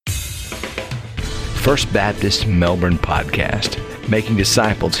First Baptist Melbourne Podcast, making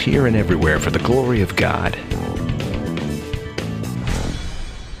disciples here and everywhere for the glory of God.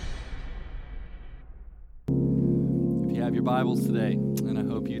 If you have your Bibles today, and I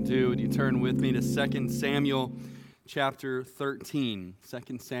hope you do, would you turn with me to 2 Samuel chapter 13.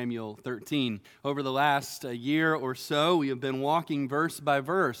 2 Samuel 13. Over the last year or so, we have been walking verse by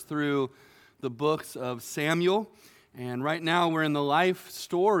verse through the books of Samuel. And right now we're in the life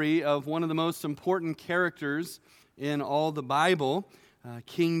story of one of the most important characters in all the Bible,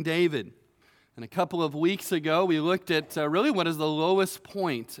 King David. And a couple of weeks ago, we looked at really what is the lowest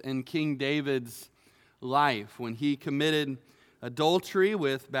point in King David's life, when he committed adultery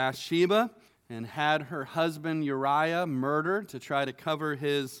with Bathsheba and had her husband Uriah murdered to try to cover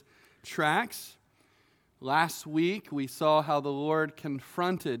his tracks. Last week, we saw how the Lord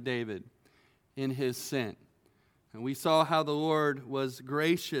confronted David in his sin. And we saw how the Lord was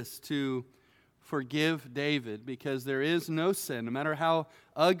gracious to forgive David, because there is no sin, no matter how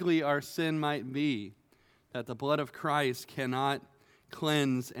ugly our sin might be, that the blood of Christ cannot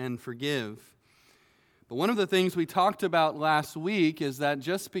cleanse and forgive. But one of the things we talked about last week is that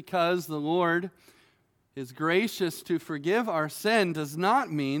just because the Lord is gracious to forgive our sin does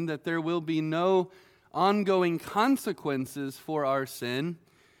not mean that there will be no ongoing consequences for our sin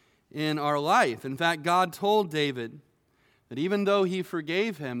in our life. In fact, God told David that even though he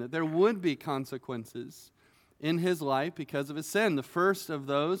forgave him, that there would be consequences in his life because of his sin. The first of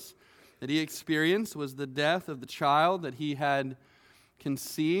those that he experienced was the death of the child that he had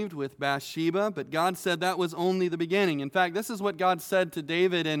conceived with Bathsheba, but God said that was only the beginning. In fact, this is what God said to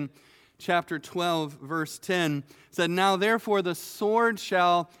David in chapter 12, verse 10. It said, "Now therefore the sword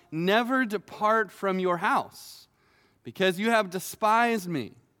shall never depart from your house, because you have despised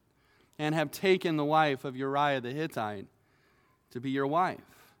me, and have taken the wife of Uriah the Hittite to be your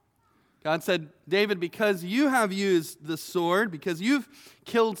wife." God said, David, because you have used the sword, because you've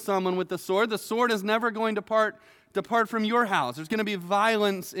killed someone with the sword is never going to depart from your house. There's going to be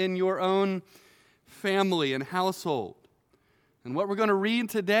violence in your own family and household. And what we're going to read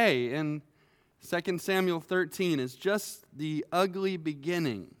today in 2 Samuel 13 is just the ugly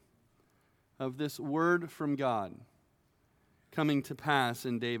beginning of this word from God coming to pass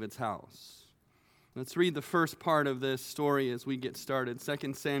in David's house. Let's read the first part of this story as we get started.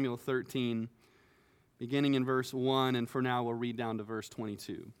 2 Samuel 13, beginning in verse 1, and for now we'll read down to verse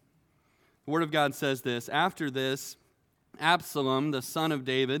 22. The Word of God says this: "After this, Absalom, the son of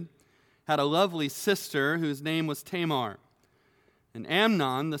David, had a lovely sister whose name was Tamar. And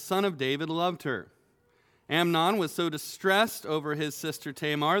Amnon, the son of David, loved her. Amnon was so distressed over his sister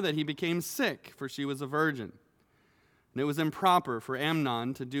Tamar that he became sick, for she was a virgin. And it was improper for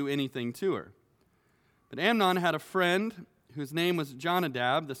Amnon to do anything to her. But Amnon had a friend whose name was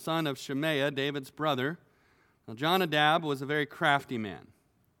Jonadab, the son of Shemaiah, David's brother. Now Jonadab was a very crafty man.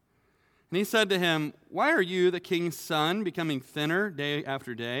 And he said to him, 'Why are you, the king's son, becoming thinner day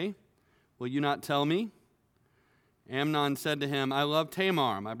after day? Will you not tell me?' Amnon said to him, 'I love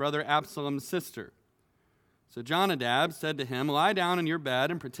Tamar, my brother Absalom's sister.' So Jonadab said to him, 'Lie down in your bed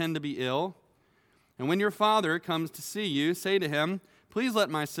and pretend to be ill. And when your father comes to see you, say to him, "Please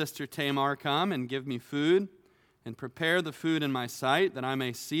let my sister Tamar come and give me food, and prepare the food in my sight, that I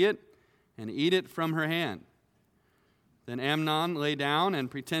may see it and eat it from her hand." Then Amnon lay down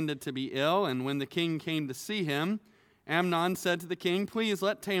and pretended to be ill, and when the king came to see him, Amnon said to the king, "Please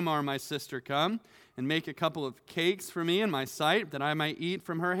let Tamar my sister come and make a couple of cakes for me in my sight, that I may eat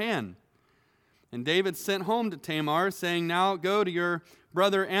from her hand." And David sent home to Tamar, saying, "Now go to your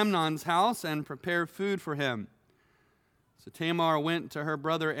brother Amnon's house and prepare food for him." So Tamar went to her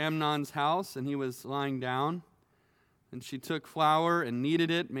brother Amnon's house, and he was lying down. And she took flour and kneaded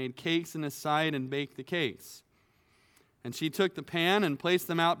it, made cakes in his sight, and baked the cakes. And she took the pan and placed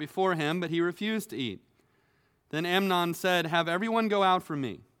them out before him, but he refused to eat. Then Amnon said, "Have everyone go out from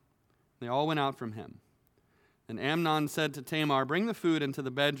me." They all went out from him. And Amnon said to Tamar, "Bring the food into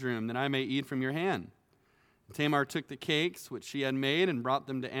the bedroom, that I may eat from your hand." And Tamar took the cakes which she had made and brought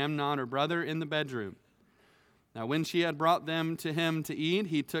them to Amnon, her brother, in the bedroom. Now when she had brought them to him to eat,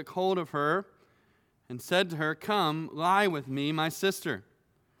 he took hold of her and said to her, "Come, lie with me, my sister."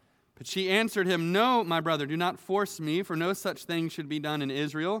 But she answered him, "No, my brother, do not force me, for no such thing should be done in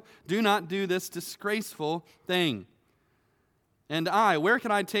Israel. Do not do this disgraceful thing. And I, where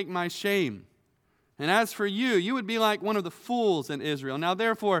can I take my shame? And as for you, you would be like one of the fools in Israel. Now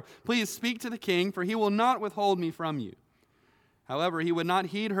therefore, please speak to the king, for he will not withhold me from you." However, he would not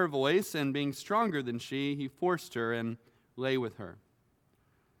heed her voice, and being stronger than she, he forced her and lay with her.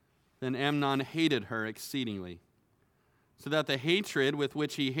 Then Amnon hated her exceedingly. so that the hatred with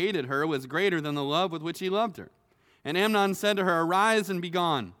which he hated her was greater than the love with which he loved her. And Amnon said to her, "Arise and be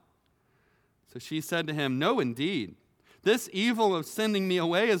gone." So she said to him, "No, indeed. This evil of sending me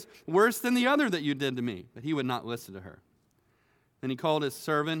away is worse than the other that you did to me." But he would not listen to her. Then he called his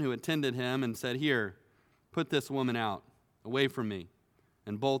servant who attended him and said, "Here, put this woman out, away from me,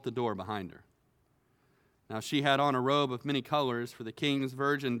 and bolt the door behind her." Now she had on a robe of many colors, for the king's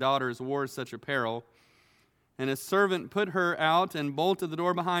virgin daughters wore such apparel. And his servant put her out and bolted the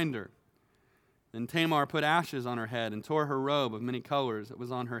door behind her. Then Tamar put ashes on her head and tore her robe of many colors that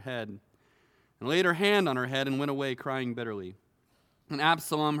was on her head, and laid her hand on her head and went away crying bitterly. And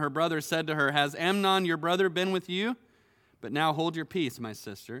Absalom, her brother, said to her, "Has Amnon your brother been with you? But now hold your peace, my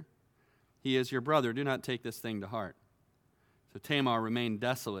sister. He is your brother. Do not take this thing to heart." So Tamar remained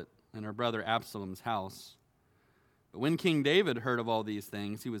desolate in her brother Absalom's house. But when King David heard of all these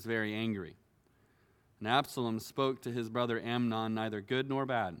things, he was very angry. And Absalom spoke to his brother Amnon neither good nor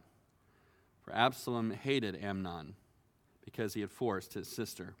bad. For Absalom hated Amnon because he had forced his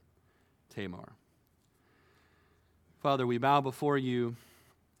sister Tamar. Father, we bow before you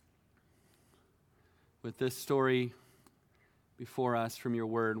with this story before us from your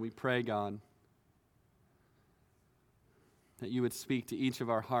word. We pray, God, that you would speak to each of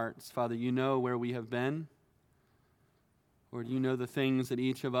our hearts. Father, you know where we have been. Lord, you know the things that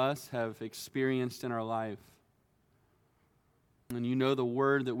each of us have experienced in our life. And you know the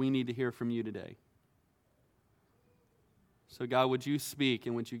word that we need to hear from you today. So God, would you speak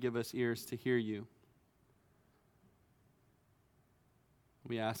and would you give us ears to hear you?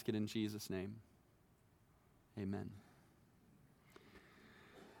 We ask it in Jesus' name. Amen.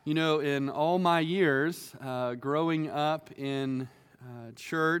 You know, in all my years growing up in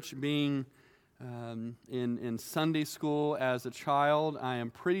church, being in Sunday school as a child, I am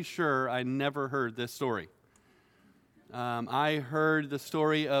pretty sure I never heard this story. I heard the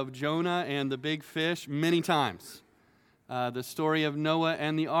story of Jonah and the big fish many times. The story of Noah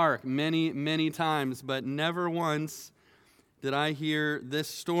and the ark many, many times, but never once did I hear this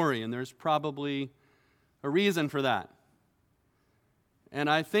story, and there's probably a reason for that. And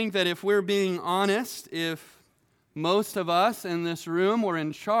I think that if we're being honest, if most of us in this room were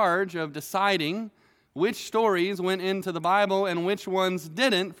in charge of deciding which stories went into the Bible and which ones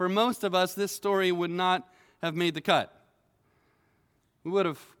didn't, for most of us, this story would not have made the cut. We would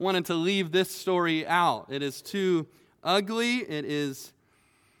have wanted to leave this story out. It is too ugly. It is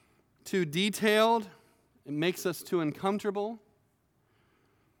too detailed. It makes us too uncomfortable.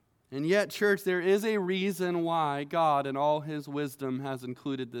 And yet, church, there is a reason why God, in all his wisdom, has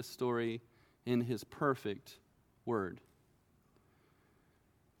included this story in his perfect word.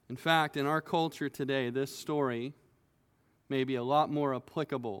 In fact, in our culture today, this story may be a lot more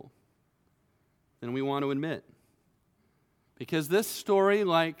applicable than we want to admit. Because this story,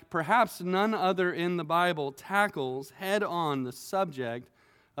 like perhaps none other in the Bible, tackles head-on the subject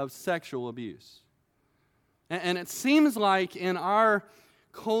of sexual abuse. And it seems like in our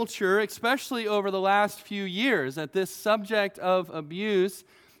culture, especially over the last few years, that this subject of abuse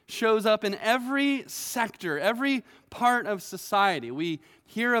shows up in every sector, every part of society. We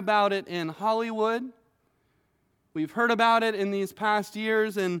hear about it in Hollywood. We've heard about it in these past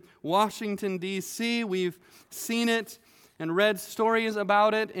years in Washington, D.C. We've seen it and read stories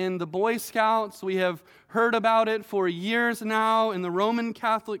about it in the Boy Scouts. We have heard about it for years now in the Roman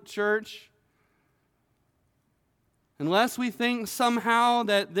Catholic Church. Unless we think somehow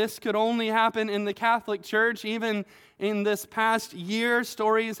that this could only happen in the Catholic Church, even in this past year,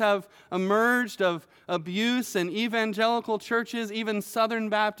 stories have emerged of abuse in evangelical churches, even Southern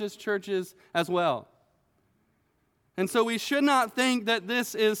Baptist churches as well. And so we should not think that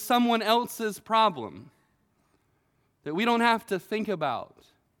this is someone else's problem, that we don't have to think about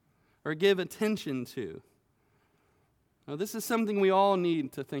or give attention to. Now, this is something we all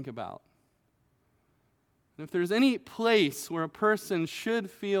need to think about. If there's any place where a person should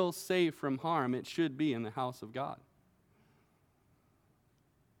feel safe from harm, it should be in the house of God.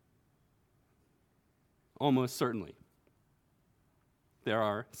 Almost certainly, there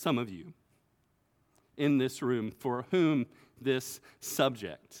are some of you in this room for whom this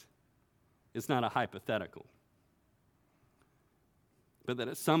subject is not a hypothetical, but that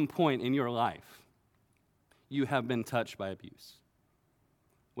at some point in your life, you have been touched by abuse.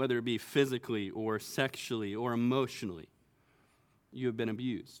 Whether it be physically or sexually or emotionally, you have been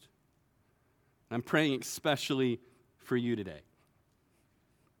abused. I'm praying especially for you today.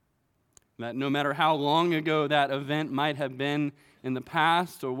 That no matter how long ago that event might have been in the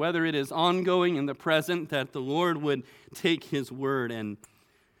past, or whether it is ongoing in the present, that the Lord would take his word and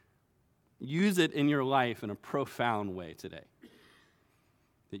use it in your life in a profound way today.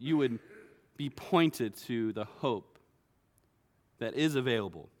 That you would be pointed to the hope that is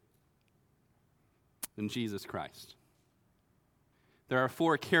available in Jesus Christ. There are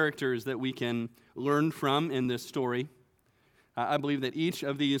 4 characters that we can learn from in this story. I believe that each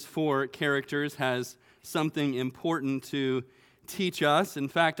of these 4 characters has something important to teach us. In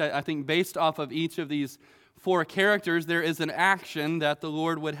fact, I think based off of each of these 4 characters, there is an action that the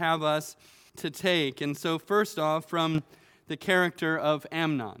Lord would have us to take. And so first off, from the character of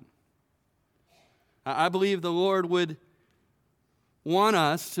Amnon. I believe the Lord would want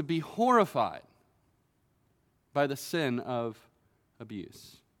us to be horrified by the sin of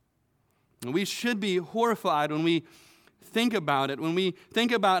abuse. And we should be horrified when we think about it, when we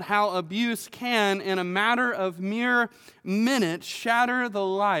think about how abuse can, in a matter of mere minutes, shatter the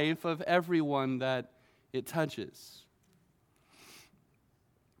life of everyone that it touches.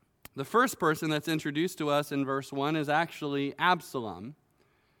 The first person that's introduced to us in verse 1 is actually Absalom,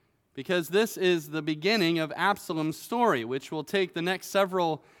 because this is the beginning of Absalom's story, which will take the next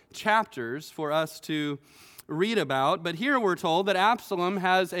several chapters for us to read about. But here we're told that Absalom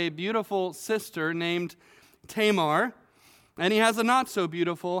has a beautiful sister named Tamar, and he has a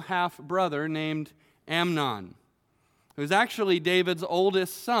not-so-beautiful half-brother named Amnon, who's actually David's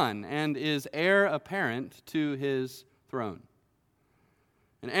oldest son and is heir apparent to his throne.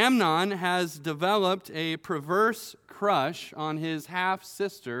 And Amnon has developed a perverse crush on his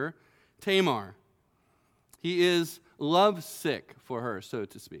half-sister, Tamar. He is lovesick for her, so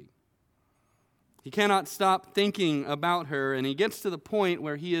to speak. He cannot stop thinking about her, and he gets to the point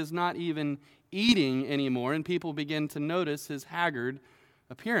where he is not even eating anymore, and people begin to notice his haggard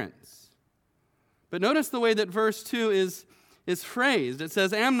appearance. But notice the way that verse 2 is phrased. It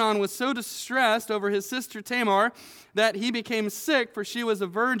says, Amnon was so distressed over his sister Tamar that he became sick, for she was a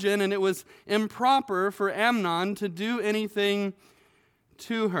virgin, and it was improper for Amnon to do anything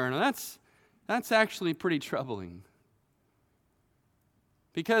to her. Now that's actually pretty troubling.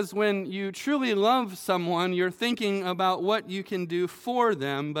 Because when you truly love someone, you're thinking about what you can do for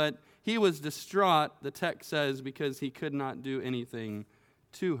them, but he was distraught, the text says, because he could not do anything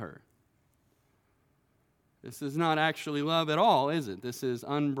to her. This is not actually love at all, is it? This is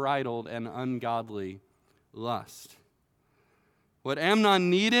unbridled and ungodly lust. What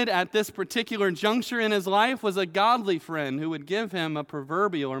Amnon needed at this particular juncture in his life was a godly friend who would give him a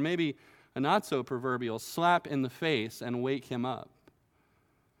proverbial, or maybe a not-so-proverbial, slap in the face and wake him up.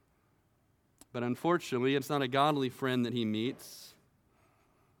 But unfortunately, it's not a godly friend that he meets.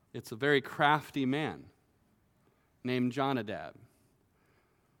 It's a very crafty man named Jonadab,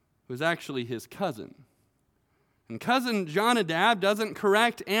 who's actually his cousin. And cousin Jonadab doesn't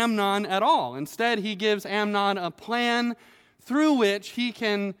correct Amnon at all. Instead, he gives Amnon a plan through which he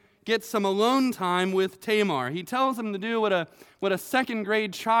can get some alone time with Tamar. He tells him to do what a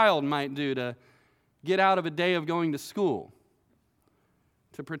second-grade child might do to get out of a day of going to school,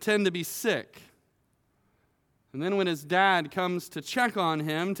 to pretend to be sick. And then when his dad comes to check on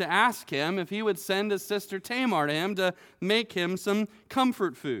him, to ask him if he would send his sister Tamar to him to make him some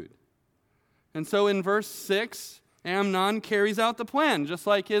comfort food. And so in verse 6, Amnon carries out the plan, just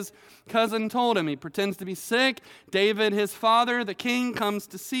like his cousin told him. He pretends to be sick. David, his father, the king, comes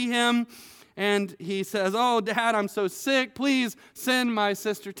to see him, and he says, "Oh, Dad, I'm so sick. Please send my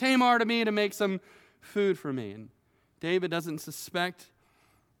sister Tamar to me to make some food for me." And David doesn't suspect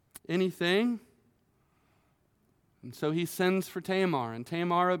anything. And so he sends for Tamar, and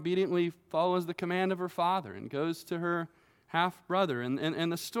Tamar obediently follows the command of her father and goes to her half-brother.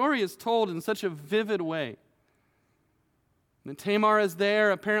 And the story is told in such a vivid way. And Tamar is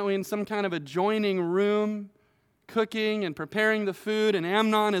there, apparently in some kind of adjoining room, cooking and preparing the food, and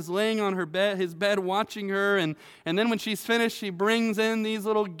Amnon is laying on his bed watching her, and then when she's finished, she brings in these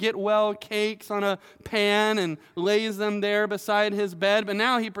little get-well cakes on a pan and lays them there beside his bed, but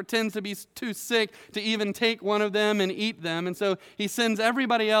now he pretends to be too sick to even take one of them and eat them, and so he sends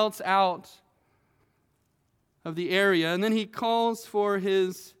everybody else out of the area, and then he calls for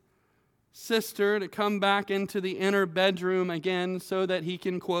his sister to come back into the inner bedroom again so that he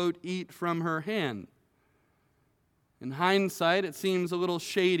can, quote, eat from her hand. In hindsight, it seems a little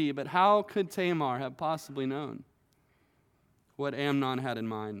shady, but how could Tamar have possibly known what Amnon had in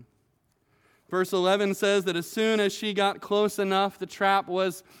mind? Verse 11 says that as soon as she got close enough, the trap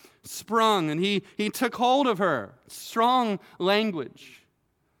was sprung, and he took hold of her. Strong language.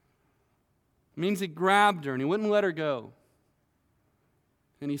 It means he grabbed her and he wouldn't let her go.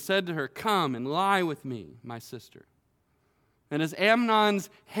 And he said to her, "Come and lie with me, my sister." And as Amnon's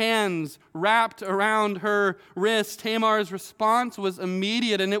hands wrapped around her wrist, Tamar's response was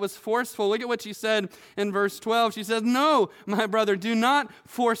immediate and it was forceful. Look at what she said in verse 12. She says, "No, my brother, do not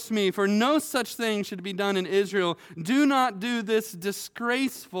force me, for no such thing should be done in Israel. Do not do this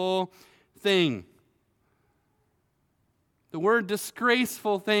disgraceful thing." The word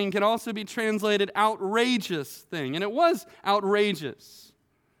disgraceful thing can also be translated outrageous thing, and it was outrageous.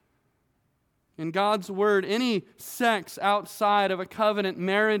 In God's word, any sex outside of a covenant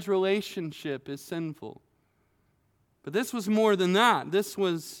marriage relationship is sinful. But this was more than that. This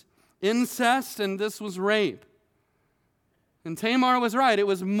was incest and this was rape. And Tamar was right. It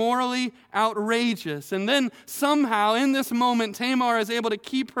was morally outrageous. And then somehow in this moment, Tamar is able to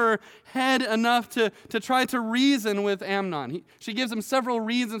keep her head enough to try to reason with Amnon. She gives him several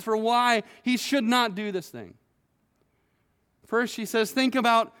reasons for why he should not do this thing. First, she says, think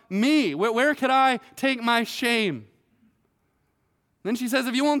about me. Where could I take my shame? Then she says,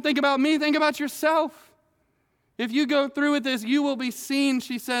 if you won't think about me, think about yourself. If you go through with this, you will be seen,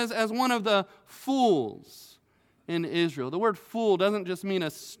 she says, as one of the fools in Israel. The word fool doesn't just mean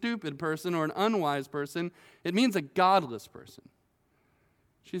a stupid person or an unwise person. It means a godless person.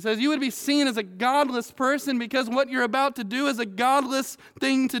 She says, you would be seen as a godless person because what you're about to do is a godless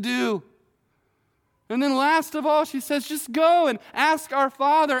thing to do. And then last of all, she says, just go and ask our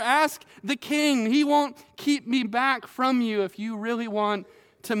father, ask the king. He won't keep me back from you if you really want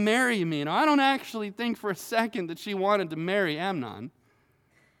to marry me. Now, I don't actually think for a second that she wanted to marry Amnon.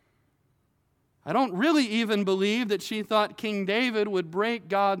 I don't really even believe that she thought King David would break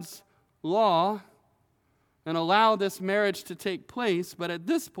God's law and allow this marriage to take place. But at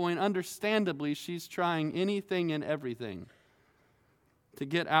this point, understandably, she's trying anything and everything to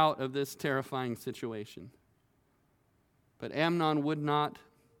get out of this terrifying situation. But Amnon would not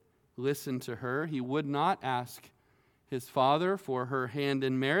listen to her. He would not ask his father for her hand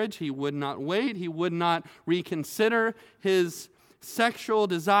in marriage. He would not wait. He would not reconsider. His sexual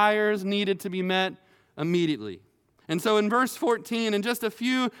desires needed to be met immediately. And so in verse 14, in just a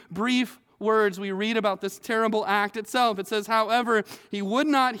few brief words, we read about this terrible act itself. It says, however, he would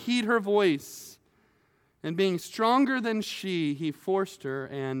not heed her voice. And being stronger than she, he forced her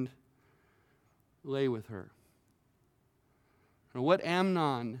and lay with her. And what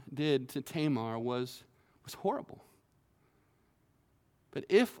Amnon did to Tamar was horrible. But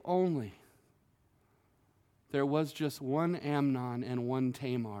if only there was just one Amnon and one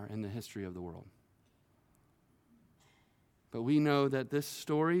Tamar in the history of the world. But we know that this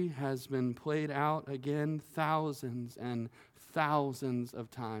story has been played out again thousands and thousands of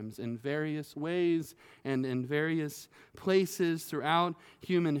times in various ways and in various places throughout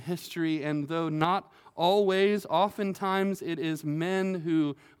human history. And though not always, oftentimes it is men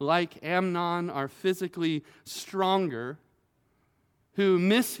who, like Amnon, are physically stronger, who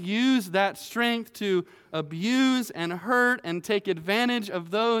misuse that strength to abuse and hurt and take advantage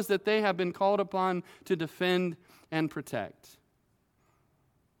of those that they have been called upon to defend and protect.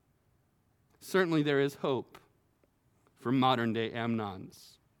 Certainly there is hope for modern-day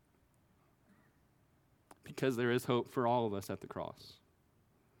Amnons, because there is hope for all of us at the cross.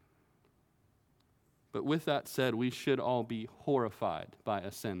 But with that said, we should all be horrified by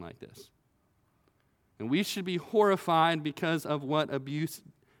a sin like this. And we should be horrified because of what abuse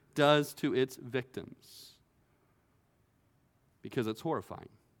does to its victims, because it's horrifying.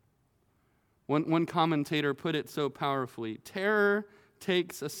 One commentator put it so powerfully, terror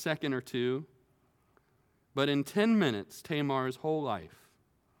takes a second or two, but in 10 minutes, Tamar's whole life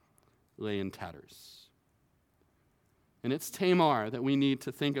lay in tatters. And it's Tamar that we need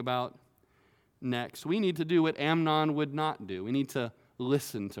to think about next. We need to do what Amnon would not do. We need to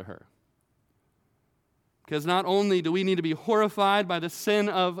listen to her. Because not only do we need to be horrified by the sin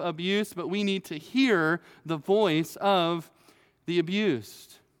of abuse, but we need to hear the voice of the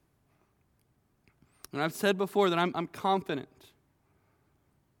abused. And I've said before that I'm confident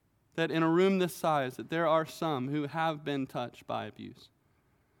that in a room this size, that there are some who have been touched by abuse,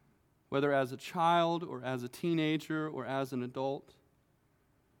 whether as a child or as a teenager or as an adult.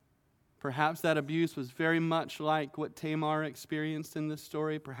 Perhaps that abuse was very much like what Tamar experienced in this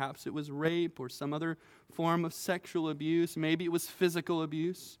story. Perhaps it was rape or some other form of sexual abuse. Maybe it was physical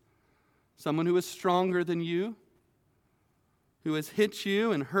abuse. Someone who was stronger than you, who has hit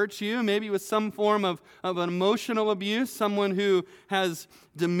you and hurt you. Maybe it was some form of an emotional abuse, someone who has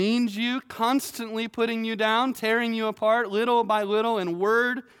demeaned you, constantly putting you down, tearing you apart little by little and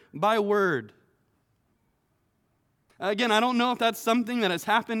word by word. Again, I don't know if that's something that has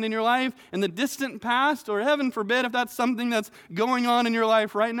happened in your life in the distant past, or heaven forbid if that's something that's going on in your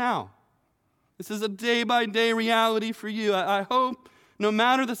life right now. This is a day-by-day reality for you. I hope no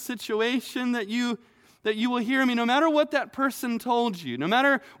matter the situation that you will hear me, no matter what that person told you, no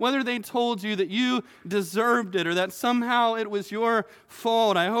matter whether they told you that you deserved it or that somehow it was your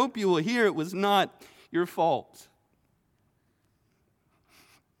fault, I hope you will hear it was not your fault.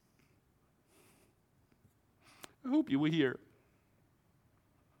 I hope you will hear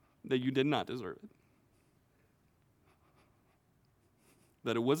that you did not deserve it,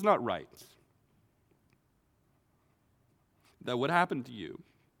 that it was not right, that what happened to you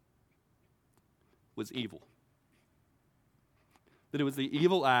was evil, that it was the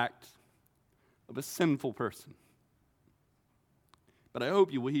evil act of a sinful person. But I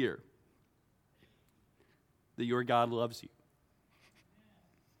hope you will hear that your God loves you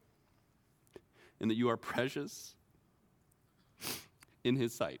and that you are precious in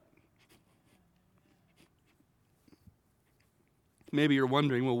His sight. Maybe you're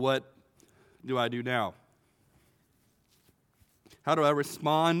wondering, well, what do I do now? How do I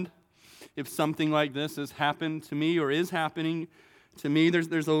respond if something like this has happened to me or is happening to me?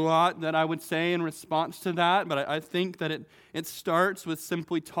 There's a lot that I would say in response to that, but I think that it starts with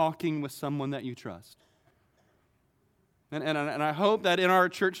simply talking with someone that you trust. And I hope that in our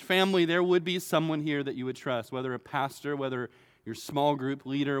church family there would be someone here that you would trust, whether a pastor, whether your small group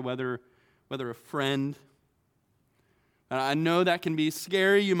leader, whether a friend. And I know that can be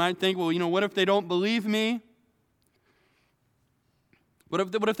scary. You might think, well, what if they don't believe me? What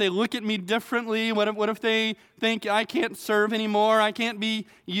if they look at me differently? What if they think I can't serve anymore? I can't be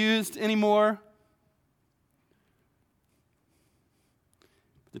used anymore?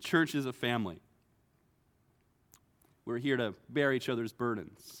 The church is a family. We're here to bear each other's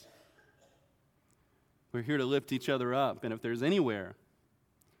burdens. We're here to lift each other up. And if there's anywhere,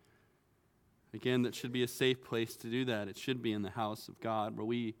 again, that should be a safe place to do that, it should be in the house of God, where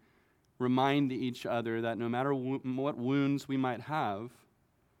we remind each other that no matter what wounds we might have,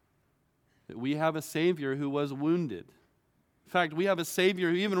 that we have a Savior who was wounded. In fact, we have a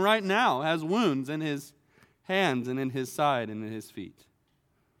Savior who even right now has wounds in His hands and in His side and in His feet.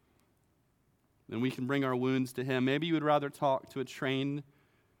 And we can bring our wounds to Him. Maybe you would rather talk to a trained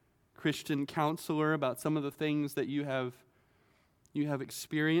Christian counselor about some of the things that you have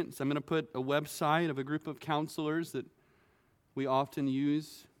experienced. I'm going to put a website of a group of counselors that we often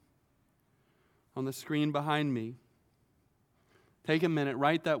use on the screen behind me. Take a minute,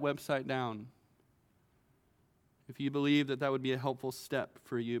 write that website down if you believe that would be a helpful step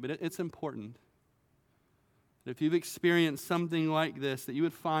for you. But it's important that if you've experienced something like this, that you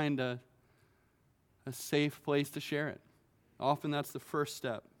would find a safe place to share it. Often that's the first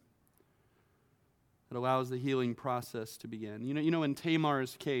step that allows the healing process to begin. You know, in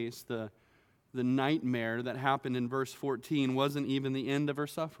Tamar's case, the nightmare that happened in verse 14 wasn't even the end of her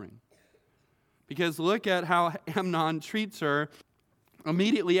suffering. Because look at how Amnon treats her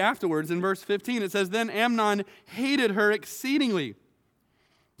immediately afterwards. In verse 15, it says, "Then Amnon hated her exceedingly,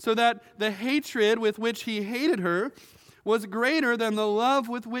 so that the hatred with which he hated her was greater than the love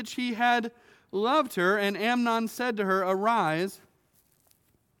with which he had loved her. And Amnon said to her, 'Arise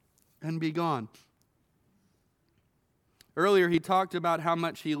and be gone.'" Earlier he talked about how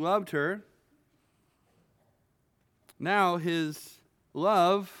much he loved her. Now his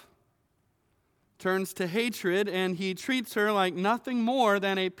love turns to hatred, and he treats her like nothing more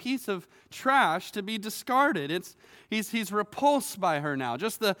than a piece of trash to be discarded. He's repulsed by her now.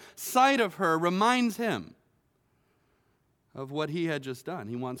 Just the sight of her reminds him of what he had just done.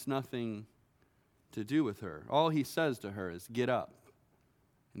 He wants nothing to do with her. All he says to her is, "Get up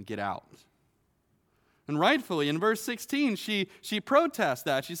and get out." And rightfully, in verse 16, she protests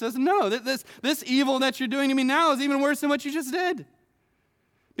that. She says, "No, this evil that you're doing to me now is even worse than what you just did."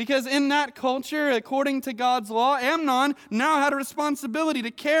 Because in that culture, according to God's law, Amnon now had a responsibility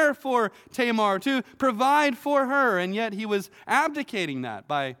to care for Tamar, to provide for her, and yet he was abdicating that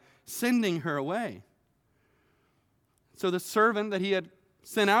by sending her away. So the servant that he had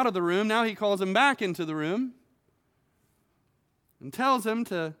sent out of the room, now he calls him back into the room and tells him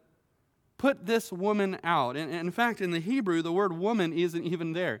to put this woman out. And in fact, in the Hebrew, the word woman isn't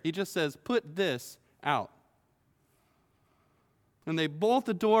even there. He just says, "Put this out." And they bolt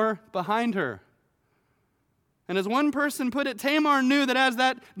the door behind her. And as one person put it, Tamar knew that as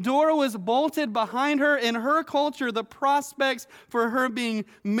that door was bolted behind her, in her culture, the prospects for her being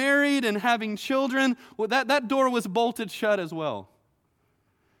married and having children, well, that door was bolted shut as well.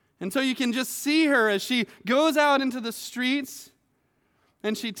 And so you can just see her as she goes out into the streets,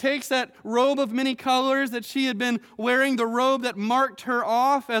 And she takes that robe of many colors that she had been wearing, the robe that marked her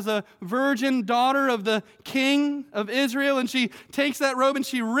off as a virgin daughter of the king of Israel, and she takes that robe and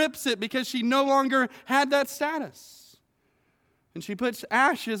she rips it because she no longer had that status. And she puts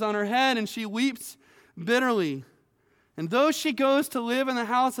ashes on her head and she weeps bitterly. And though she goes to live in the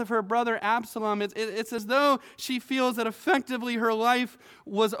house of her brother Absalom, it's as though she feels that effectively her life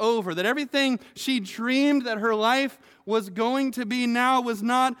was over, that everything she dreamed that her life was going to be now was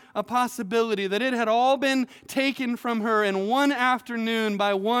not a possibility, that it had all been taken from her in one afternoon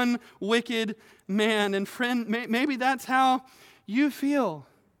by one wicked man. And friend, maybe that's how you feel.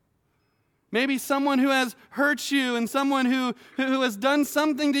 Maybe someone who has hurt you and someone who has done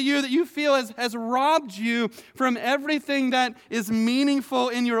something to you that you feel has robbed you from everything that is meaningful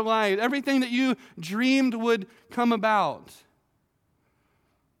in your life, everything that you dreamed would come about.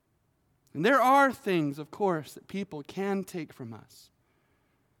 And there are things, of course, that people can take from us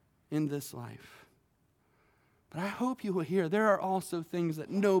in this life. But I hope you will hear there are also things that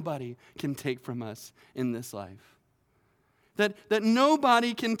nobody can take from us in this life. That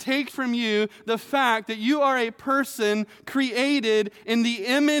nobody can take from you the fact that you are a person created in the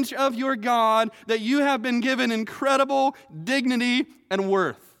image of your God, that you have been given incredible dignity and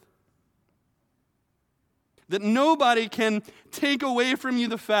worth. That nobody can take away from you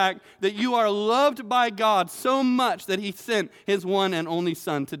the fact that you are loved by God so much that He sent His one and only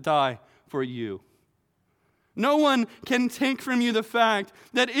Son to die for you. No one can take from you the fact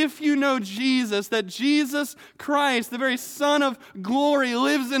that if you know Jesus, that Jesus Christ, the very Son of glory,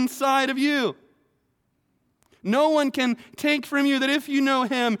 lives inside of you. No one can take from you that if you know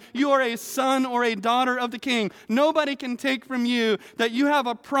Him, you are a son or a daughter of the King. Nobody can take from you that you have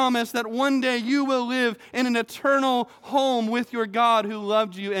a promise that one day you will live in an eternal home with your God who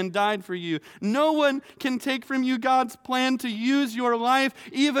loved you and died for you. No one can take from you God's plan to use your life,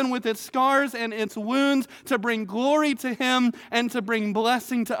 even with its scars and its wounds, to bring glory to Him and to bring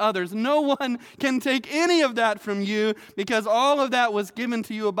blessing to others. No one can take any of that from you, because all of that was given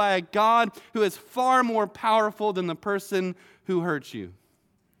to you by a God who is far more powerful than the person who hurt you.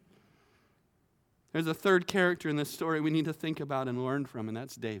 There's a third character in this story we need to think about and learn from, and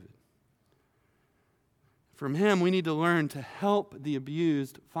that's David. From him, we need to learn to help the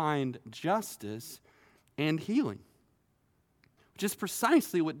abused find justice and healing, which is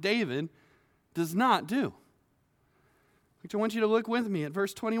precisely what David does not do. I want you to look with me at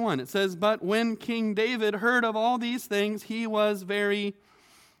verse 21. It says, "But when King David heard of all these things, he was very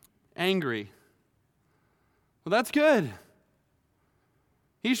angry." Well, that's good.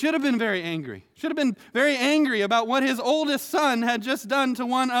 He should have been very angry. Should have been very angry about what his oldest son had just done to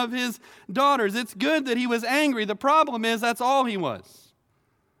one of his daughters. It's good that he was angry. The problem is that's all he was.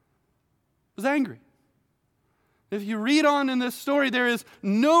 He was angry. If you read on in this story, there is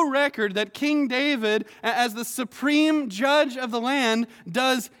no record that King David, as the supreme judge of the land,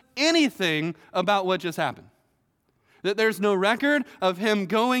 does anything about what just happened. That there's no record of him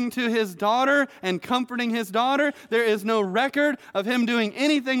going to his daughter and comforting his daughter. There is no record of him doing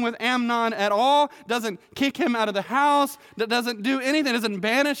anything with Amnon at all. Doesn't kick him out of the house. That doesn't do anything. Doesn't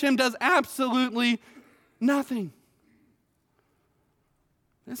banish him. Does absolutely nothing.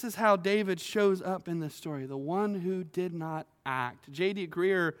 This is how David shows up in this story. The one who did not act. J.D.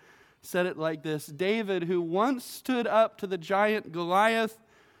 Greer said it like this: David, who once stood up to the giant Goliath,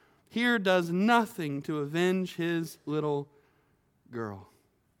 here does nothing to avenge his little girl.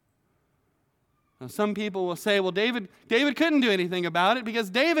 Now, some people will say, well, David couldn't do anything about it because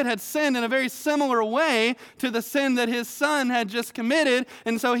David had sinned in a very similar way to the sin that his son had just committed,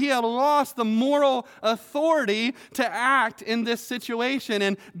 and so he had lost the moral authority to act in this situation.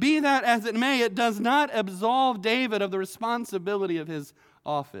 And be that as it may, it does not absolve David of the responsibility of his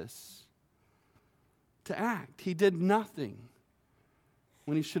office to act. He did nothing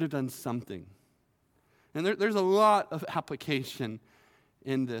when he should have done something. And there's a lot of application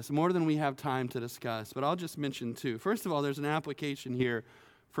in this, more than we have time to discuss, but I'll just mention two. First of all, there's an application here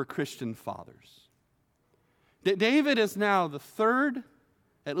for Christian fathers. David is now the third,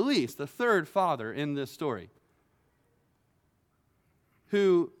 at least the third father in this story,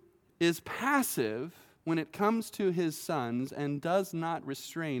 who is passive when it comes to his sons and does not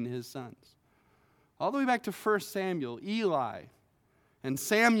restrain his sons. All the way back to 1 Samuel, Eli and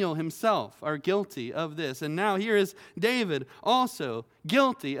Samuel himself are guilty of this. And now here is David also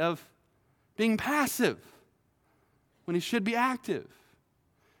guilty of being passive when he should be active.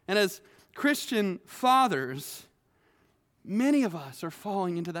 And as Christian fathers, many of us are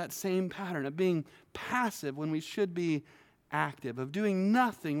falling into that same pattern of being passive when we should be active, of doing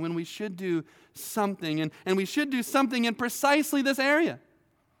nothing when we should do something. And we should do something in precisely this area.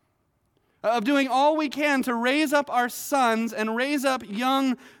 of doing all we can to raise up our sons and raise up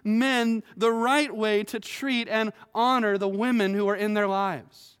young men the right way to treat and honor the women who are in their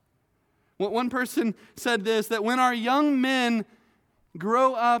lives. One person said this, that when our young men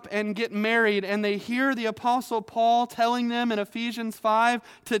grow up and get married and they hear the Apostle Paul telling them in Ephesians 5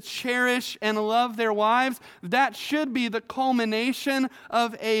 to cherish and love their wives, that should be the culmination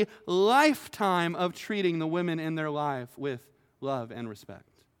of a lifetime of treating the women in their life with love and respect.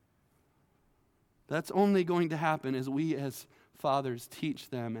 That's only going to happen as we as fathers teach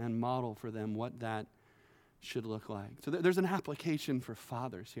them and model for them what that should look like. So there's an application for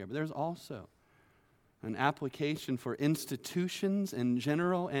fathers here, but there's also an application for institutions in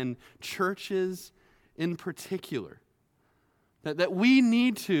general and churches in particular. That we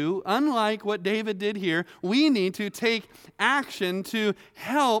need to, unlike what David did here, we need to take action to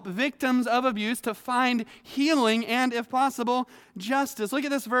help victims of abuse to find healing and, if possible, justice. Look at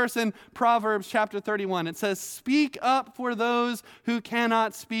this verse in Proverbs chapter 31. It says, "Speak up for those who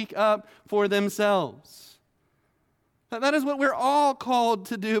cannot speak up for themselves." That is what we're all called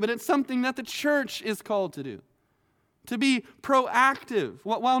to do, but it's something that the church is called to do. To be proactive.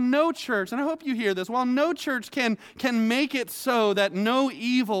 While no church, and I hope you hear this, while no church can make it so that no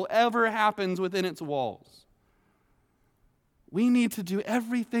evil ever happens within its walls, we need to do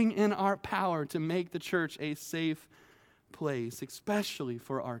everything in our power to make the church a safe place, especially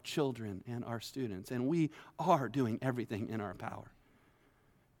for our children and our students. And we are doing everything in our power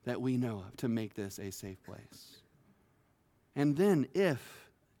that we know of to make this a safe place. And then if,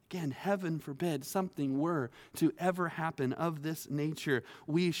 again, heaven forbid, something were to ever happen of this nature,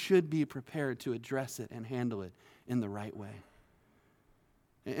 we should be prepared to address it and handle it in the right way.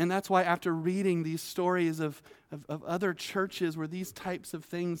 And that's why after reading these stories of other churches where these types of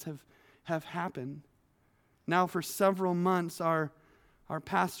things have happened, now for several months our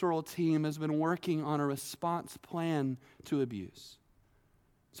pastoral team has been working on a response plan to abuse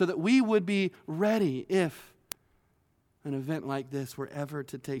so that we would be ready if an event like this were ever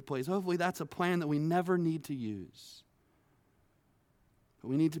to take place. Hopefully that's a plan that we never need to use. But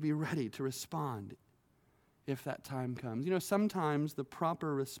we need to be ready to respond if that time comes. You know, sometimes the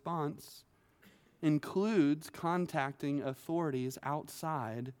proper response includes contacting authorities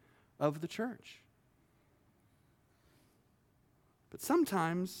outside of the church. But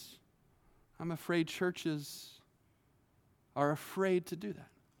sometimes I'm afraid churches are afraid to do that.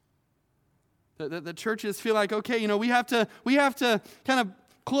 The churches feel like, okay, you know, we have to kind of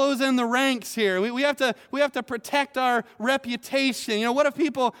close in the ranks here. We have to protect our reputation. You know, what if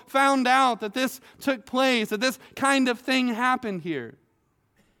people found out that this took place, that this kind of thing happened here?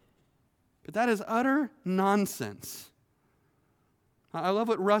 But that is utter nonsense. I love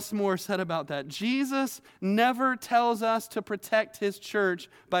what Russ Moore said about that. Jesus never tells us to protect his church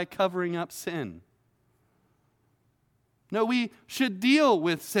by covering up sin. No, we should deal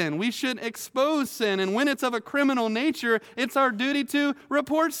with sin. We should expose sin. And when it's of a criminal nature, it's our duty to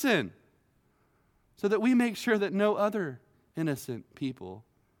report sin so that we make sure that no other innocent people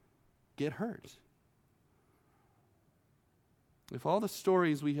get hurt. If all the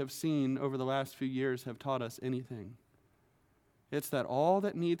stories we have seen over the last few years have taught us anything, it's that all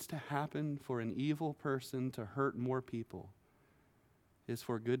that needs to happen for an evil person to hurt more people is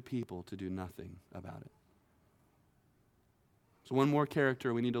for good people to do nothing about it. So one more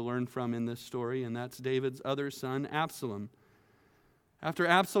character we need to learn from in this story, and that's David's other son, Absalom. After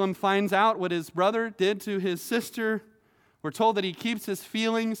Absalom finds out what his brother did to his sister, we're told that he keeps his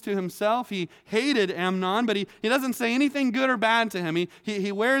feelings to himself. He hated Amnon, but he doesn't say anything good or bad to him.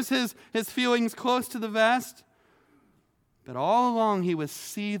 He wears his feelings close to the vest. But all along he was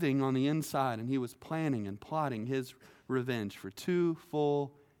seething on the inside, and he was planning and plotting his revenge for 2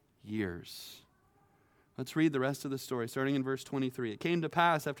 full years. Let's read the rest of the story, starting in verse 23. It came to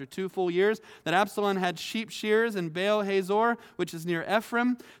pass after 2 full years that Absalom had sheep shears in Baal Hazor, which is near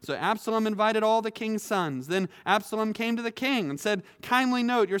Ephraim. So Absalom invited all the king's sons. Then Absalom came to the king and said, "Kindly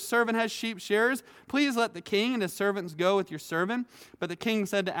note, your servant has sheep shears. Please let the king and his servants go with your servant." But the king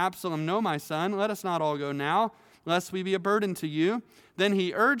said to Absalom, "No, my son, let us not all go now, lest we be a burden to you." Then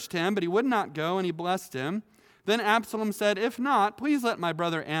he urged him, but he would not go, and he blessed him. Then Absalom said, "If not, please let my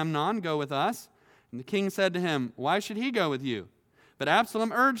brother Amnon go with us." And the king said to him, "Why should he go with you?" But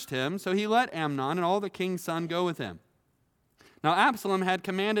Absalom urged him, so he let Amnon and all the king's sons go with him. Now Absalom had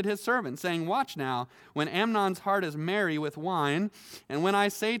commanded his servants, saying, "Watch now, when Amnon's heart is merry with wine, and when I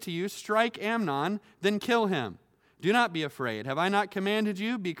say to you, 'Strike Amnon,' then kill him. Do not be afraid. Have I not commanded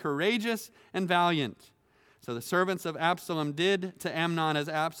you? Be courageous and valiant." So the servants of Absalom did to Amnon as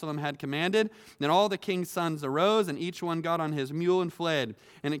Absalom had commanded. Then all the king's sons arose, and each one got on his mule and fled.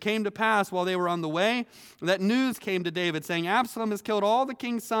 And it came to pass, while they were on the way, that news came to David, saying, Absalom has killed all the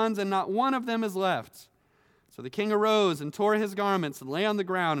king's sons, and not one of them is left. So the king arose and tore his garments and lay on the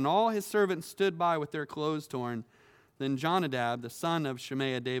ground, and all his servants stood by with their clothes torn. Then Jonadab, the son of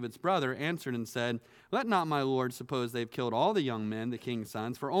Shimea, David's brother, answered and said, Let not my lord suppose they've killed all the young men, the king's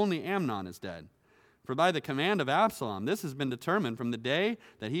sons, for only Amnon is dead. For by the command of Absalom, this has been determined from the day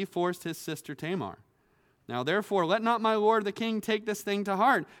that he forced his sister Tamar. Now therefore, let not my lord the king take this thing to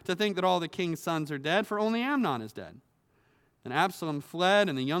heart, to think that all the king's sons are dead, for only Amnon is dead. Then Absalom fled,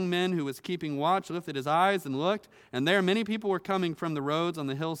 and the young man who was keeping watch lifted his eyes and looked, and there many people were coming from the roads on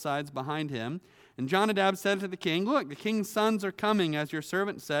the hillsides behind him. And Jonadab said to the king, Look, the king's sons are coming, as your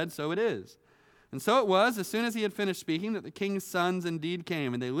servant said, so it is. And so it was, as soon as he had finished speaking, that the king's sons indeed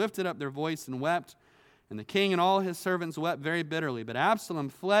came, and they lifted up their voice and wept. And the king and all his servants wept very bitterly. But Absalom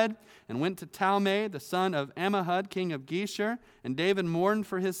fled and went to Talmai, the son of Ammihud, king of Geshur, and David mourned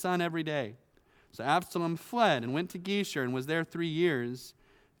for his son every day. So Absalom fled and went to Geshur and was there 3 years.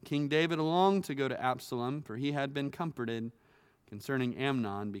 King David longed to go to Absalom, for he had been comforted concerning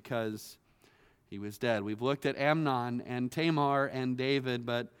Amnon because he was dead. We've looked at Amnon and Tamar and David,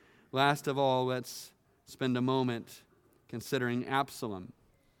 but last of all, let's spend a moment considering Absalom.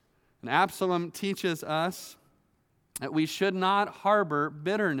 And Absalom teaches us that we should not harbor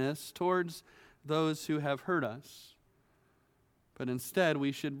bitterness towards those who have hurt us, but instead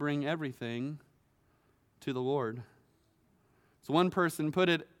we should bring everything to the Lord. So one person put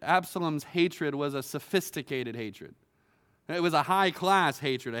it, Absalom's hatred was a sophisticated hatred. It was a high-class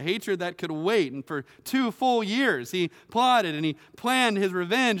hatred, a hatred that could wait. And for 2 full years, he plotted and he planned his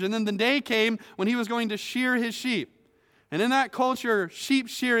revenge. And then the day came when he was going to shear his sheep. And in that culture, sheep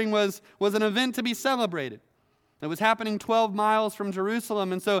shearing was an event to be celebrated. It was happening 12 miles from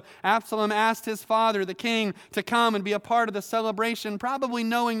Jerusalem. And so Absalom asked his father, the king, to come and be a part of the celebration, probably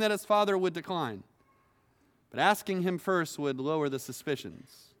knowing that his father would decline. But asking him first would lower the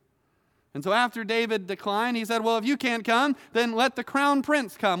suspicions. And so after David declined, he said, well, if you can't come, then let the crown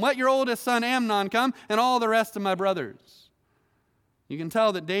prince come. Let your oldest son Amnon come, and all the rest of my brothers. You can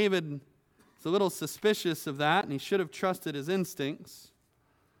tell that David is a little suspicious of that, and he should have trusted his instincts.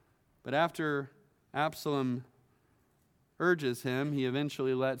 But after Absalom urges him, he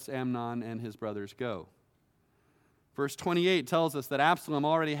eventually lets Amnon and his brothers go. Verse 28 tells us that Absalom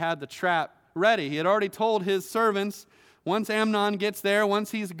already had the trap ready. He had already told his servants, once Amnon gets there,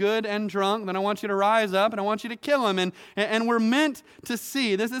 once he's good and drunk, then I want you to rise up and I want you to kill him. And we're meant to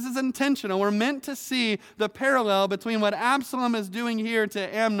see, this is intentional, we're meant to see the parallel between what Absalom is doing here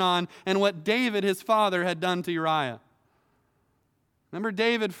to Amnon and what David, his father, had done to Uriah. Remember,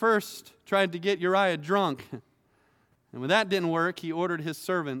 David first tried to get Uriah drunk. And when that didn't work, he ordered his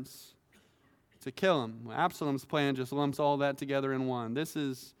servants to kill him. Well, Absalom's plan just lumps all that together in one. This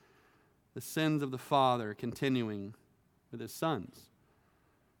is the sins of the father continuing with his sons.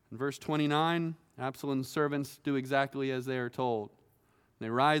 In verse 29, Absalom's servants do exactly as they are told. They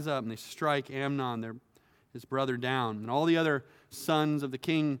rise up and they strike Amnon, his brother, down. And all the other sons of the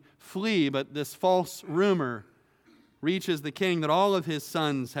king flee, but this false rumor reaches the king that all of his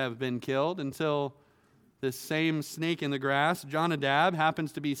sons have been killed until this same snake in the grass, Jonadab,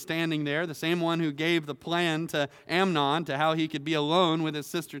 happens to be standing there, the same one who gave the plan to Amnon to how he could be alone with his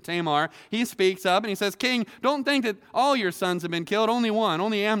sister Tamar. He speaks up and he says, King, don't think that all your sons have been killed, only one,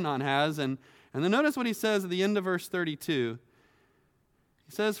 only Amnon has. And then notice what he says at the end of verse 32.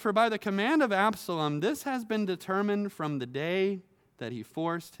 He says, For by the command of Absalom, this has been determined from the day that he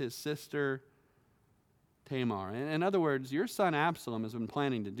forced his sister Tamar. In other words, your son Absalom has been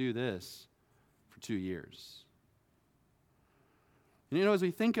planning to do this 2 years. And as we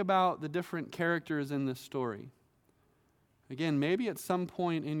think about the different characters in this story, again, maybe at some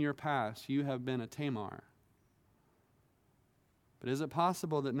point in your past you have been a Tamar. But is it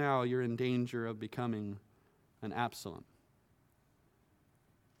possible that now you're in danger of becoming an Absalom?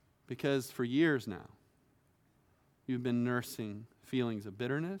 Because for years now, you've been nursing feelings of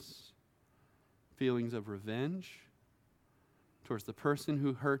bitterness, feelings of revenge towards the person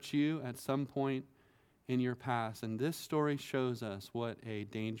who hurt you at some point in your past. And this story shows us what a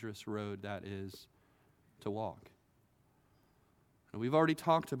dangerous road that is to walk. And we've already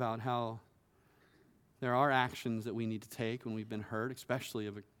talked about how there are actions that we need to take when we've been hurt, especially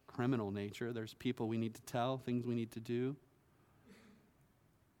of a criminal nature. There's people we need to tell, things we need to do.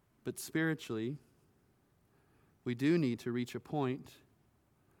 But spiritually, we do need to reach a point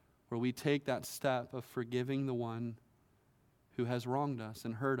where we take that step of forgiving the one who has wronged us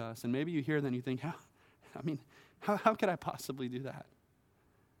and hurt us. And maybe you hear that and you think, I mean, how could I possibly do that?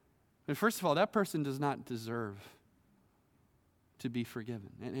 And first of all, that person does not deserve to be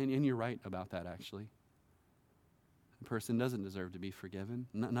forgiven. And you're right about that, actually. The person doesn't deserve to be forgiven.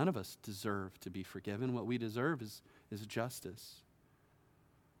 None of us deserve to be forgiven. What we deserve is justice.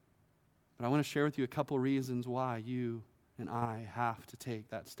 But I want to share with you a couple reasons why you and I have to take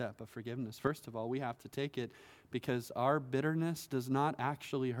that step of forgiveness. First of all, we have to take it because our bitterness does not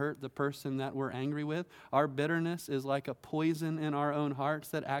actually hurt the person that we're angry with. Our bitterness is like a poison in our own hearts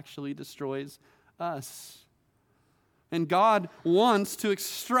that actually destroys us. And God wants to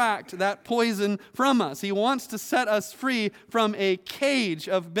extract that poison from us. He wants to set us free from a cage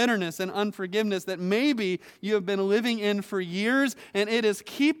of bitterness and unforgiveness that maybe you have been living in for years, and it is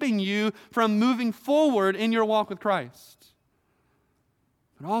keeping you from moving forward in your walk with Christ.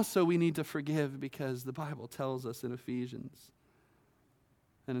 But also we need to forgive because the Bible tells us in Ephesians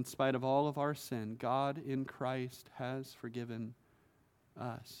that in spite of all of our sin, God in Christ has forgiven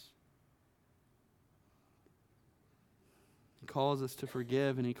us. He calls us to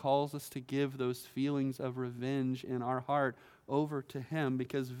forgive, and He calls us to give those feelings of revenge in our heart over to Him,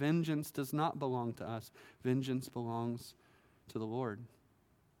 because vengeance does not belong to us. Vengeance belongs to the Lord.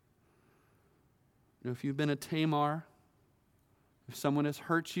 You know, if you've been a Tamar, if someone has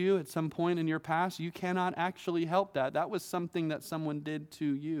hurt you at some point in your past, you cannot actually help that. That was something that someone did to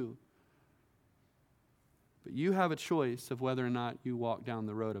you. But you have a choice of whether or not you walk down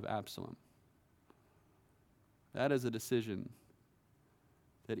the road of Absalom. That is a decision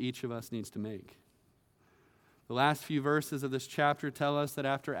that each of us needs to make. The last few verses of this chapter tell us that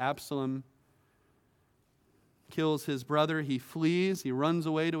after Absalom kills his brother, he flees. He runs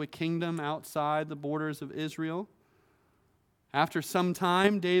away to a kingdom outside the borders of Israel. After some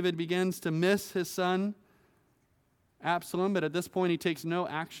time, David begins to miss his son Absalom, but at this point he takes no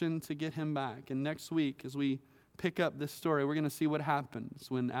action to get him back. And next week, as we pick up this story, we're going to see what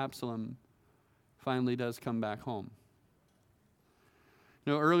happens when Absalom finally does come back home.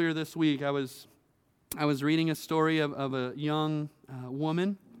 You know, earlier this week, I was reading a story of a young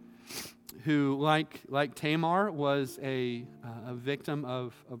woman who, like Tamar, was a victim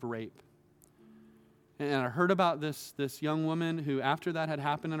of rape. And I heard about this young woman who, after that had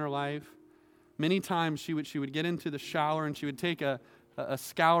happened in her life, many times she would get into the shower and she would take a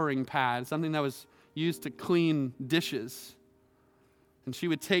scouring pad, something that was used to clean dishes. And she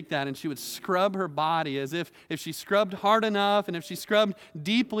would take that and she would scrub her body as if she scrubbed hard enough and if she scrubbed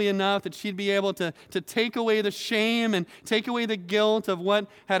deeply enough that she'd be able to take away the shame and take away the guilt of what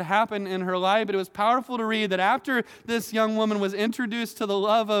had happened in her life. But it was powerful to read that after this young woman was introduced to the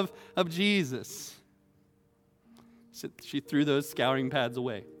love of Jesus, she threw those scouring pads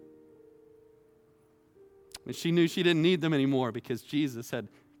away. And she knew she didn't need them anymore because Jesus had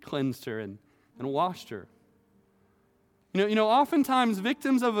cleansed her and washed her. You know, oftentimes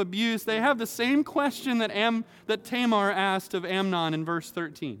victims of abuse, they have the same question that Tamar asked of Amnon in verse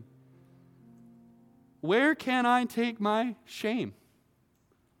 13. Where can I take my shame?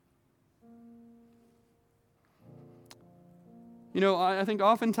 You know, I think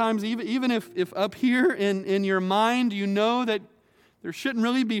oftentimes, even if up here in your mind you know that there shouldn't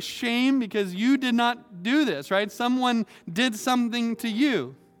really be shame because you did not do this, right? Someone did something to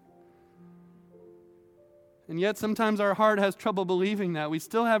you. And yet sometimes our heart has trouble believing that. We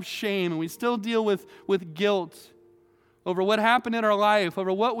still have shame and we still deal with guilt over what happened in our life,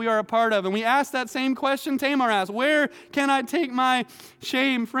 over what we are a part of. And we ask that same question Tamar asked, where can I take my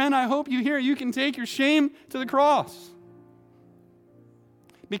shame? Friend, I hope you hear you can take your shame to the cross.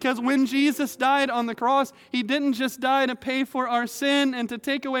 Because when Jesus died on the cross, He didn't just die to pay for our sin and to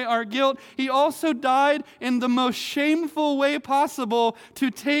take away our guilt. He also died in the most shameful way possible to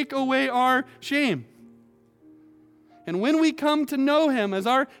take away our shame. And when we come to know Him as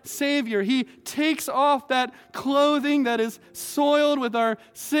our Savior, He takes off that clothing that is soiled with our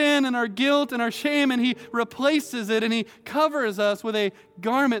sin and our guilt and our shame, and He replaces it and He covers us with a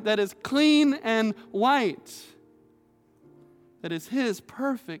garment that is clean and white. That is His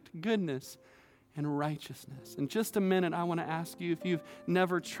perfect goodness and righteousness. In just a minute, I want to ask you, if you've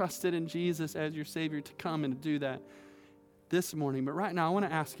never trusted in Jesus as your Savior, to come and do that this morning. But right now, I want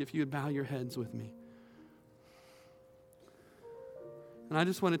to ask if you would bow your heads with me. And I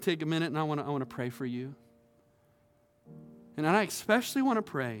just want to take a minute and I want to pray for you. And I especially want to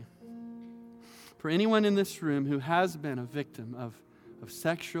pray for anyone in this room who has been a victim of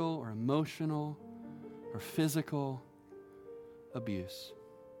sexual or emotional or physical abuse.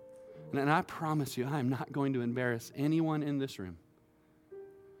 And I promise you, I am not going to embarrass anyone in this room.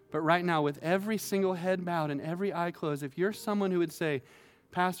 But right now, with every single head bowed and every eye closed, if you're someone who would say,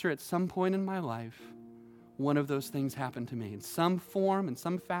 Pastor, at some point in my life, one of those things happened to me. In some form, in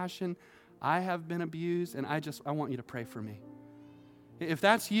some fashion, I have been abused, and I want you to pray for me. If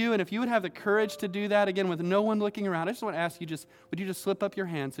that's you, and if you would have the courage to do that, again, with no one looking around, I just want to ask you, would you just slip up your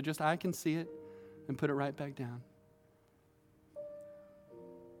hand so just I can see it and put it right back down?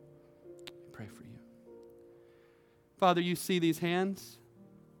 Pray for you. Father, you see these hands?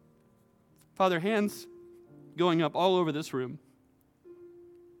 Father, hands going up all over this room.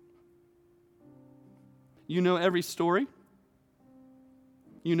 You know every story.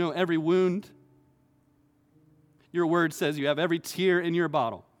 You know every wound. Your word says you have every tear in your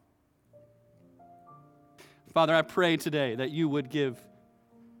bottle. Father, I pray today that you would give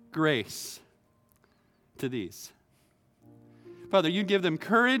grace to these. Father, you give them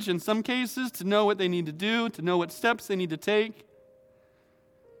courage in some cases to know what they need to do, to know what steps they need to take.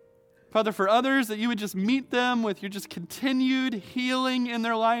 Father, for others, that you would just meet them with your just continued healing in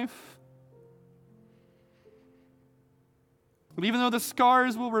their life. But even though the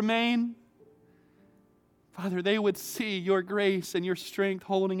scars will remain, Father, they would see your grace and your strength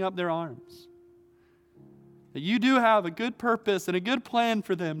holding up their arms. That you do have a good purpose and a good plan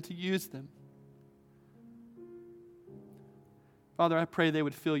for them to use them. Father, I pray they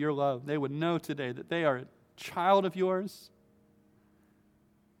would feel your love. They would know today that they are a child of yours,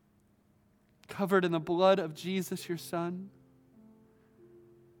 covered in the blood of Jesus, your Son,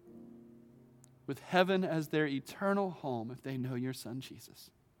 with heaven as their eternal home if they know your Son, Jesus.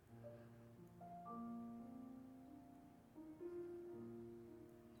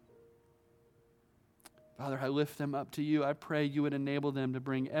 Father, I lift them up to you. I pray you would enable them to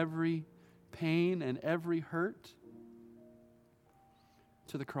bring every pain and every hurt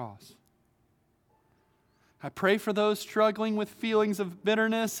to the cross. I pray for those struggling with feelings of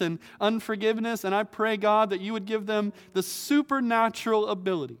bitterness and unforgiveness, and I pray, God, that you would give them the supernatural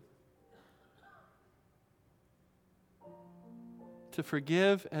ability to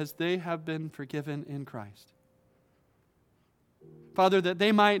forgive as they have been forgiven in Christ. Father, that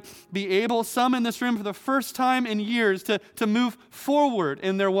they might be able, some in this room for the first time in years, to move forward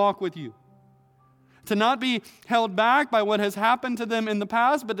in their walk with you. To not be held back by what has happened to them in the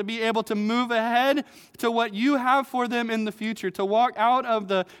past, but to be able to move ahead to what you have for them in the future. To walk out of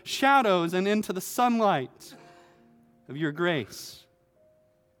the shadows and into the sunlight of your grace.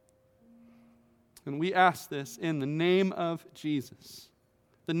 And we ask this in the name of Jesus,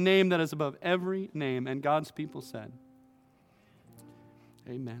 the name that is above every name. And God's people said,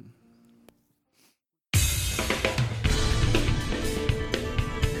 amen.